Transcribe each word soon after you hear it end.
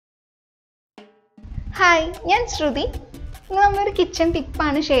Hi, ഞാൻ ശ്രുതി. ഇന്ന് നമ്മളൊരു കിച്ചൺ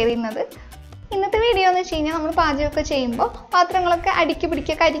ടിപ്പാണ് ഷെയർ ചെയ്യുന്നത്. ഇന്നത്തെ വീഡിയോ എന്ന് വെച്ച് കഴിഞ്ഞാൽ നമ്മൾ പാചകമൊക്കെ ചെയ്യുമ്പോൾ പാത്രങ്ങളൊക്കെ അടുക്കി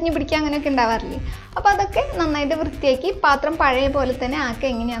പിടിക്കുക, കരിഞ്ഞു പിടിക്കുക അങ്ങനെയൊക്കെ ഉണ്ടാവാറില്ലേ. അപ്പോൾ അതൊക്കെ നന്നായിട്ട് വൃത്തിയാക്കി പാത്രം പഴയ പോലെ തന്നെ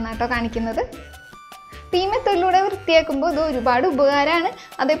ആക്കുക എങ്ങനെയാണെന്ന് കേട്ടോ കാണിക്കുന്നത്. ഈ മെത്തേഡിലൂടെ വൃത്തിയാക്കുമ്പോൾ ഇത് ഒരുപാട് ഉപകാരമാണ്.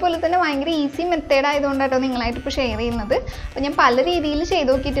 അതേപോലെ തന്നെ ഭയങ്കര ഈസി മെത്തേഡ് ആയതുകൊണ്ടാട്ടോ നിങ്ങളായിട്ട് ഇപ്പോൾ ഷെയർ ചെയ്യുന്നത്. അപ്പോൾ ഞാൻ പല രീതിയിൽ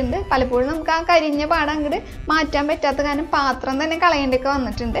ചെയ്ത് നോക്കിയിട്ടുണ്ട്. പലപ്പോഴും നമുക്ക് ആ കരിഞ്ഞ പാടം അങ്ങോട്ട് മാറ്റാൻ പറ്റാത്ത കാരണം പാത്രം തന്നെ കളയേണ്ടിയൊക്കെ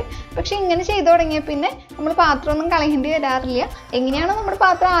വന്നിട്ടുണ്ട്. പക്ഷേ ഇങ്ങനെ ചെയ്തു തുടങ്ങിയ പിന്നെ നമ്മൾ പാത്രമൊന്നും കളയേണ്ടി വരാറില്ല. എങ്ങനെയാണോ നമ്മുടെ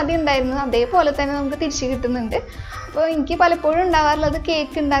പാത്രം ആദ്യം ഉണ്ടായിരുന്നത് അതേപോലെ തന്നെ നമുക്ക് തിരിച്ച് കിട്ടുന്നുണ്ട്. അപ്പോൾ എനിക്ക് പലപ്പോഴും ഉണ്ടാവാറുള്ളത്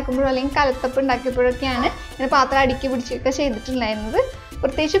കേക്ക് ഉണ്ടാക്കുമ്പോഴോ അല്ലെങ്കിൽ കലത്തപ്പ് ഉണ്ടാക്കിയപ്പോഴൊക്കെയാണ് ഇങ്ങനെ പാത്രം അടുക്കി പിടിച്ചൊക്കെ ചെയ്തിട്ടുണ്ടായിരുന്നത്.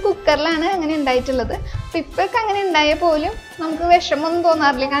 പ്രത്യേകിച്ച് കുക്കറിലാണ് അങ്ങനെ ഉണ്ടായിട്ടുള്ളത്. അപ്പോൾ ഇപ്പോഴൊക്കെ അങ്ങനെ ഉണ്ടായാൽ പോലും നമുക്ക് വിഷമമൊന്നും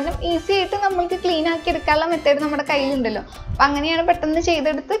തോന്നാറില്ല. കാരണം ഈസി ആയിട്ട് നമ്മൾക്ക് ക്ലീൻ ആക്കി എടുക്കാനുള്ള മെത്തേഡ് നമ്മുടെ കയ്യിലുണ്ടല്ലോ. അപ്പോൾ അങ്ങനെയാണ് പെട്ടെന്ന്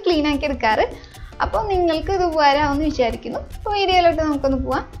ചെയ്തെടുത്ത് ക്ലീൻ ആക്കി എടുക്കാറ്. അപ്പോൾ നിങ്ങൾക്ക് ഇത് ഉപകാരമാവുമെന്ന് വിചാരിക്കുന്നു. അപ്പോൾ വീഡിയോയിലോട്ട് നമുക്കൊന്ന്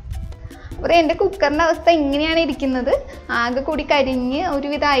പോവാം. അപ്പോൾ എൻ്റെ കുക്കറിൻ്റെ അവസ്ഥ ഇങ്ങനെയാണ് ഇരിക്കുന്നത്. ആകെ കൂടി കരിഞ്ഞ്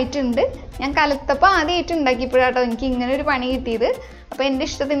ഒരുവിധമായിട്ടുണ്ട്. ഞാൻ കലത്തപ്പം ആദ്യമായിട്ട് ഉണ്ടാക്കിയപ്പോഴാട്ടോ എനിക്ക് ഇങ്ങനെ ഒരു പണി കിട്ടിയത്. അപ്പോൾ എൻ്റെ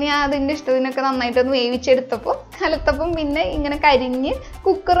ഇഷ്ടത്തിന് ഞാൻ അതിൻ്റെ ഇഷ്ടത്തിനൊക്കെ നന്നായിട്ടൊന്ന് വേവിച്ചെടുത്തപ്പോൾ കലത്തപ്പം പിന്നെ ഇങ്ങനെ കരിഞ്ഞ്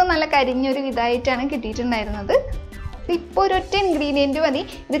കുക്കറും നല്ല കരിഞ്ഞൊരു വിധമായിട്ടാണ് കിട്ടിയിട്ടുണ്ടായിരുന്നത്. ഇപ്പോൾ ഒരൊറ്റ ഇൻഗ്രീഡിയൻറ്റ് മതി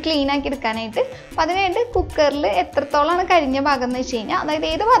ഇത് ക്ലീൻ ആക്കി എടുക്കാനായിട്ട്. അപ്പോൾ അതിനായിട്ട് കുക്കറിൽ എത്രത്തോളമാണ് കരിഞ്ഞ ഭാഗം എന്ന് വെച്ച് കഴിഞ്ഞാൽ, അതായത്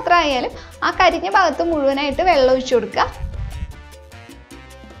ഏത് പാത്രം ആയാലും ആ കരിഞ്ഞ ഭാഗത്ത് മുഴുവനായിട്ട് വെള്ളം ഒഴിച്ചു കൊടുക്കുക.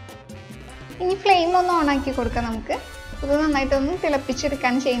 ഇനി ഫ്ലെയിം ഒന്ന് ഓണാക്കി കൊടുക്കാം. നമുക്ക് ഇത് നന്നായിട്ടൊന്ന്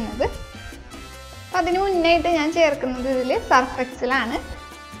തിളപ്പിച്ചെടുക്കുകയാണ് ചെയ്യുന്നത്. അപ്പം അതിന് മുന്നായിട്ട് ഞാൻ ചേർക്കുന്നത് ഇതിൽ സർഫ് എക്സലാണ്.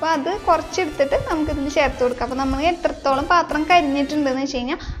 അപ്പോൾ അത് കുറച്ചെടുത്തിട്ട് നമുക്കിതിൽ ചേർത്ത് കൊടുക്കാം. അപ്പോൾ നമ്മൾ എത്രത്തോളം പാത്രം കരിഞ്ഞിട്ടുണ്ടെന്ന് വെച്ച്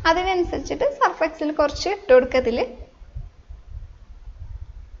കഴിഞ്ഞാൽ അതിനനുസരിച്ചിട്ട് സർഫ് എക്സൽ കുറച്ച് ഇട്ട് കൊടുക്കത്തിൽ.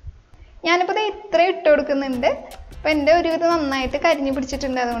 ഞാനിപ്പോൾ ഇത് ഇത്ര ഇട്ട് കൊടുക്കുന്നുണ്ട്. അപ്പോൾ എൻ്റെ ഒരുവിധം നന്നായിട്ട് കരിഞ്ഞ്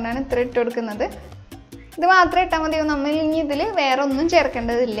പിടിച്ചിട്ടുണ്ട്, അതുകൊണ്ടാണ് ഇത്ര ഇട്ട് കൊടുക്കുന്നത്. ഇത് മാത്രം ഇട്ടാൽ മതിയോ, നമ്മൾ ഇനി ഇതിൽ വേറെ ഒന്നും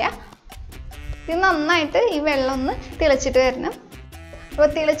ചേർക്കേണ്ടതില്ല. ഇത് നന്നായിട്ട് ഈ വെള്ളം ഒന്ന് തിളച്ചിട്ട് വരണം. അപ്പോൾ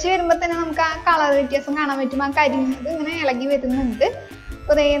തിളച്ച് വരുമ്പോൾ തന്നെ നമുക്ക് ആ കളർ വ്യത്യാസം കാണാൻ പറ്റും. ആ കരിഞ്ഞത് ഇങ്ങനെ ഇളകി വരുന്നുണ്ട്.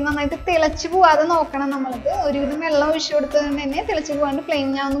 അപ്പോൾ അതേ നന്നായിട്ട് തിളച്ച് പോവാതെ നോക്കണം നമ്മളത്. ഒരുവിധം വെള്ളം ഒഴിച്ചു കൊടുത്തതുകൊണ്ട് തന്നെ തിളച്ച് പോകാണ്ട് ഫ്ലെയിം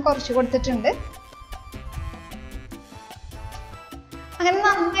ഞാൻ ഒന്ന് കുറച്ച് കൊടുത്തിട്ടുണ്ട്. അങ്ങനെ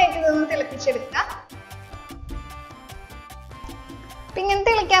നന്നായിട്ട് ഇതൊന്ന് തിളപ്പിച്ചെടുക്കുക. അപ്പം ഇങ്ങനെ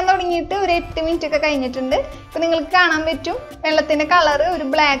തിളയ്ക്കാൻ തുടങ്ങിയിട്ട് ഒരു 8 മിനിറ്റ് ഒക്കെ കഴിഞ്ഞിട്ടുണ്ട്. ഇപ്പം നിങ്ങൾക്ക് കാണാൻ പറ്റും വെള്ളത്തിൻ്റെ കളറ് ഒരു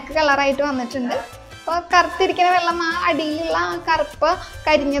ബ്ലാക്ക് കളറായിട്ട് വന്നിട്ടുണ്ട്. അപ്പോൾ കറുത്തിരിക്കുന്ന വെള്ളം ആ അടിയിലുള്ള ആ കറുപ്പ്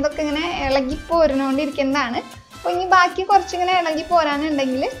കരിഞ്ഞതൊക്കെ ഇങ്ങനെ ഇളകി പോരുന്നോണ്ടിരിക്കുന്നതാണ്. അപ്പോൾ ഇനി ബാക്കി കുറച്ചിങ്ങനെ ഇളകി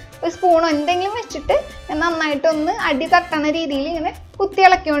പോരാനുണ്ടെങ്കിൽ ഒരു സ്പൂണോ എന്തെങ്കിലും വെച്ചിട്ട് നന്നായിട്ടൊന്ന് അടി തട്ടണ രീതിയിൽ ഇങ്ങനെ കുത്തി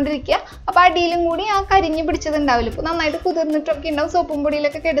ഇളക്കിക്കൊണ്ടിരിക്കുക. അപ്പോൾ അടിയിലും കൂടി ആ കരിഞ്ഞ് പിടിച്ചതുണ്ടാവില്ല. ഇപ്പോൾ നന്നായിട്ട് കുതിർന്നിട്ടൊക്കെ ഉണ്ടാവും, സോപ്പും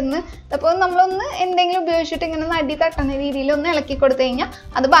പൊടിയിലൊക്കെ കിടന്ന്. അപ്പോൾ നമ്മളൊന്ന് എന്തെങ്കിലും ഉപയോഗിച്ചിട്ട് ഇങ്ങനെ അടി തട്ടണ രീതിയിൽ ഒന്ന് ഇളക്കി കൊടുത്തു കഴിഞ്ഞാൽ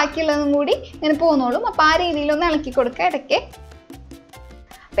അത് ബാക്കിയുള്ളതും കൂടി ഇങ്ങനെ പോന്നോളും. അപ്പോൾ ആ രീതിയിലൊന്ന് ഇളക്കി കൊടുക്കുക ഇടയ്ക്ക്.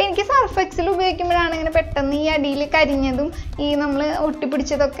 അപ്പോൾ എനിക്ക് സർഫ് എക്സൽ ഉപയോഗിക്കുമ്പോഴാണ് ഇങ്ങനെ പെട്ടെന്ന് ഈ അടിയിൽ കരിഞ്ഞതും ഈ നമ്മൾ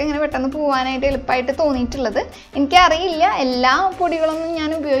ഒട്ടിപ്പിടിച്ചതൊക്കെ ഇങ്ങനെ പെട്ടെന്ന് പോകാനായിട്ട് എളുപ്പമായിട്ട് തോന്നിയിട്ടുള്ളത്. എനിക്കറിയില്ല, എല്ലാ പൊടികളൊന്നും ഞാൻ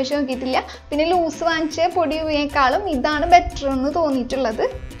ഉപയോഗിച്ച് നോക്കിയിട്ടില്ല. പിന്നെ ലൂസ് വാങ്ങിച്ച പൊടി ഉപയോഗിക്കാളും ഇതാണ് ബെറ്റർ എന്ന് തോന്നിയിട്ടുള്ളത്.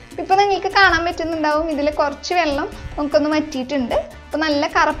 ഇപ്പോൾ നിങ്ങൾക്ക് കാണാൻ പറ്റുന്നുണ്ടാവും ഇതിൽ കുറച്ച് വെള്ളം നമുക്കൊന്ന് വറ്റിയിട്ടുണ്ട്. അപ്പോൾ നല്ല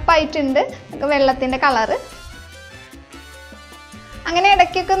കറുപ്പായിട്ടുണ്ട് വെള്ളത്തിൻ്റെ കളറ്. അങ്ങനെ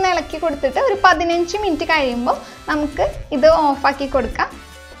ഇടയ്ക്കൊക്കെ ഒന്ന് ഇളക്കി കൊടുത്തിട്ട് ഒരു 15 മിനിറ്റ് കഴിയുമ്പോൾ നമുക്ക് ഇത് ഓഫാക്കി കൊടുക്കാം.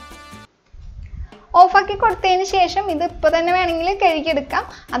 ഓഫാക്കി കൊടുത്തതിന് ശേഷം ഇത് ഇപ്പോൾ തന്നെ വേണമെങ്കിൽ കഴുകിയെടുക്കാം.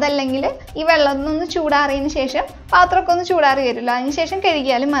 അതല്ലെങ്കിൽ ഈ വെള്ളം ഒന്ന് ചൂടാറിയതിന് ശേഷം പാത്രമൊക്കെ ഒന്ന് ചൂടാറി വരുമല്ലോ, അതിന് ശേഷം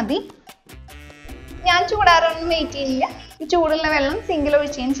കഴുകിയാലും മതി. ഞാൻ ചൂടാറാനൊന്നും വെയിറ്റ് ചെയ്യില്ല. ഈ ചൂടുള്ള വെള്ളം സിങ്കിൽ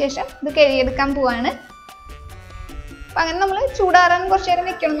ഒഴിച്ചതിന് ശേഷം ഇത് കഴുകിയെടുക്കാൻ പോവാണ്. അപ്പം അങ്ങനെ നമ്മൾ ചൂടാറാൻ കുറച്ച് നേരം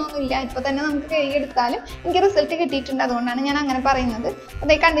വെക്കണമെന്നൊന്നുമില്ല. ഇപ്പോൾ തന്നെ നമുക്ക് കഴുകിയെടുത്താലും എനിക്ക് റിസൾട്ട് കിട്ടിയിട്ടുണ്ട്. അതുകൊണ്ടാണ് ഞാൻ അങ്ങനെ പറയുന്നത്.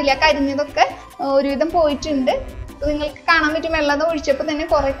 അതേ കണ്ടില്ല, കരിഞ്ഞതൊക്കെ ഒരുവിധം പോയിട്ടുണ്ട്. നിങ്ങൾക്ക് കാണാൻ പറ്റും വെള്ളം ഒഴിച്ചപ്പോൾ തന്നെ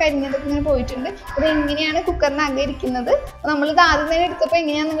കുറേ കരിഞ്ഞതൊക്കെ ഇങ്ങനെ പോയിട്ടുണ്ട്. അത് എങ്ങനെയാണ് കുക്കറിനകം ഇരിക്കുന്നത്. നമ്മളിത് ആദ്യം തന്നെ എടുത്തപ്പോൾ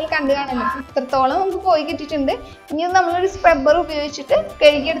എങ്ങനെയാണെന്ന് നിങ്ങൾ കണ്ടു കാണല്ലോ. ഇത്രത്തോളം നമുക്ക് പോയി കിട്ടിയിട്ടുണ്ട്. ഇനി നമ്മളൊരു സ്ക്രബ്ബർ ഉപയോഗിച്ചിട്ട്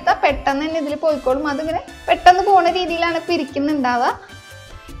കഴുകിയെടുത്താൽ പെട്ടെന്ന് തന്നെ ഇതിൽ പോയിക്കോളും. അതിങ്ങനെ പെട്ടെന്ന് പോണ രീതിയിലാണ് ഇപ്പോൾ ഇരിക്കുന്നുണ്ടാവുക.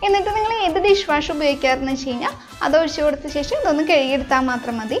 എന്നിട്ട് നിങ്ങൾ ഏത് ഡിഷ് വാഷ് ഉപയോഗിക്കാറെന്ന് വെച്ച് കഴിഞ്ഞാൽ അത് ഒഴിച്ചു കൊടുത്ത ശേഷം ഇതൊന്ന് കഴുകിയെടുത്താൽ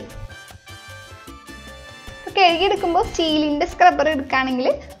മാത്രം മതി. കഴുകിയെടുക്കുമ്പോൾ സ്റ്റീലിൻ്റെ സ്ക്രബ്ബർ എടുക്കുകയാണെങ്കിൽ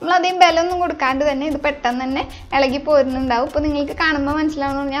നമ്മൾ അധികം ബലമൊന്നും കൊടുക്കാണ്ട് തന്നെ ഇത് പെട്ടെന്ന് തന്നെ ഇളകി പോരുന്നുണ്ടാവും. ഇപ്പോൾ നിങ്ങൾക്ക് കാണുമ്പോൾ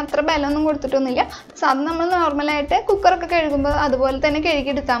മനസ്സിലാവുന്നു, ഞാൻ അത്ര ബലമൊന്നും കൊടുത്തിട്ടൊന്നുമില്ല. സാധാരണ നമ്മൾ നോർമലായിട്ട് കുക്കറൊക്കെ കഴുകുമ്പോൾ അതുപോലെ തന്നെ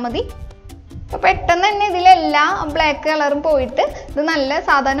കഴുകിയെടുത്താൽ മതി. അപ്പോൾ പെട്ടെന്ന് തന്നെ ഇതിലെല്ലാ ബ്ലാക്ക് കളറും പോയിട്ട് ഇത് നല്ല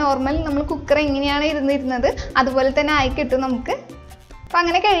സാധാരണ നോർമൽ നമ്മൾ കുക്കർ എങ്ങനെയാണ് ഇരുന്നിരുന്നത് അതുപോലെ തന്നെ ആയി കിട്ടും നമുക്ക്. അപ്പോൾ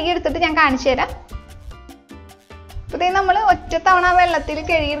അങ്ങനെ കഴുകിയെടുത്തിട്ട് ഞാൻ കാണിച്ചു തരാം. അപ്പോൾ ഇത് നമ്മൾ ഒറ്റ തവണ വെള്ളത്തിൽ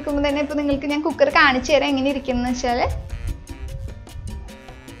കഴുകിയെടുക്കുമ്പോൾ തന്നെ ഇപ്പോൾ നിങ്ങൾക്ക് ഞാൻ കുക്കർ കാണിച്ചു തരാം എങ്ങനെ ഇരിക്കുന്നത് വെച്ചാൽ.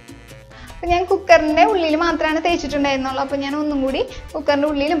 അപ്പോൾ ഞാൻ കുക്കറിൻ്റെ ഉള്ളിൽ മാത്രമാണ് തേച്ചിട്ടുണ്ടായിരുന്നുള്ളൂ. അപ്പോൾ ഞാൻ ഒന്നും കൂടി കുക്കറിൻ്റെ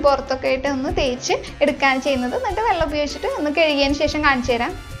ഉള്ളിലും പുറത്തൊക്കെ ആയിട്ട് ഒന്ന് തേച്ച് എടുക്കുകയാണ് ചെയ്യുന്നത്. എന്നിട്ട് വെള്ളം ഉപയോഗിച്ചിട്ട് ഒന്ന് കഴുകിയതിന് ശേഷം കാണിച്ചു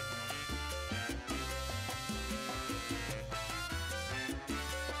തരാം.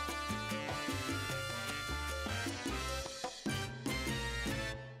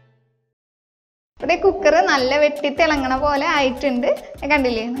 ഇവിടെ കുക്കർ നല്ല വെട്ടി തിളങ്ങണ പോലെ ആയിട്ടുണ്ട്.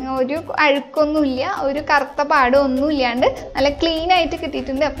 കണ്ടില്ലേ, ഒരു അഴുക്കൊന്നുമില്ല, ഒരു കറുത്ത പാടും ഒന്നും ഇല്ലാണ്ട് നല്ല ക്ലീൻ ആയിട്ട്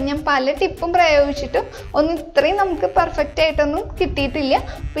കിട്ടിയിട്ടുണ്ട്. അപ്പം ഞാൻ പല ടിപ്പും പ്രയോഗിച്ചിട്ടും ഒന്നും ഇത്രയും നമുക്ക് പെർഫെക്റ്റ് ആയിട്ടൊന്നും കിട്ടിയിട്ടില്ല.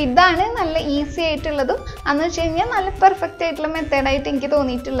 അപ്പോൾ ഇതാണ് നല്ല ഈസി ആയിട്ടുള്ളതും എന്ന് വെച്ച് കഴിഞ്ഞാൽ നല്ല പെർഫെക്റ്റ് ആയിട്ടുള്ള മെത്തേഡായിട്ട് എനിക്ക്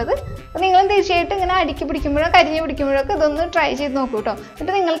തോന്നിയിട്ടുള്ളത്. അപ്പോൾ നിങ്ങളും തീർച്ചയായിട്ടും ഇങ്ങനെ അടുക്കി പിടിക്കുമ്പോഴോ കരിഞ്ഞ് പിടിക്കുമ്പോഴൊക്കെ ഇതൊന്ന് ട്രൈ ചെയ്ത് നോക്കൂ കേട്ടോ.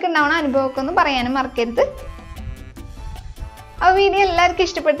 എന്നിട്ട് നിങ്ങൾക്ക് ഉണ്ടാവുന്ന അനുഭവമൊക്കെ ഒന്ന് പറയാനും മറക്കരുത്. ആ വീഡിയോ എല്ലാവർക്കും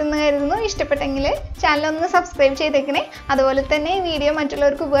ഇഷ്ടപ്പെട്ടെന്ന് കരുതുന്നു. ഇഷ്ടപ്പെട്ടെങ്കിൽ ചാനൽ ഒന്ന് സബ്സ്ക്രൈബ് ചെയ്തേക്കണേ. അതുപോലെ തന്നെ ഈ വീഡിയോ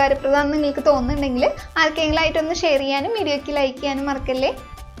മറ്റുള്ളവർക്ക് ഉപകാരപ്രദമാണെന്ന് നിങ്ങൾക്ക് തോന്നുന്നുണ്ടെങ്കിൽ ആർക്കെങ്കിലും ആയിട്ടൊന്ന് ഷെയർ ചെയ്യാനും വീഡിയോയ്ക്ക് ലൈക്ക് ചെയ്യാനും മറക്കല്ലേ.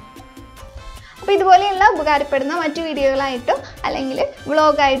 അപ്പോൾ ഇതുപോലെയുള്ള ഉപകാരപ്പെടുന്ന മറ്റു വീഡിയോകളായിട്ടോ അല്ലെങ്കിൽ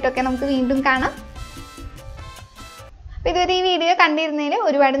വ്ളോഗായിട്ടൊക്കെ നമുക്ക് വീണ്ടും കാണാം. അപ്പോൾ ഇതുവരെ ഈ വീഡിയോ കണ്ടിരുന്നതിന്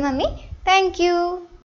ഒരുപാട് നന്ദി. Thank you.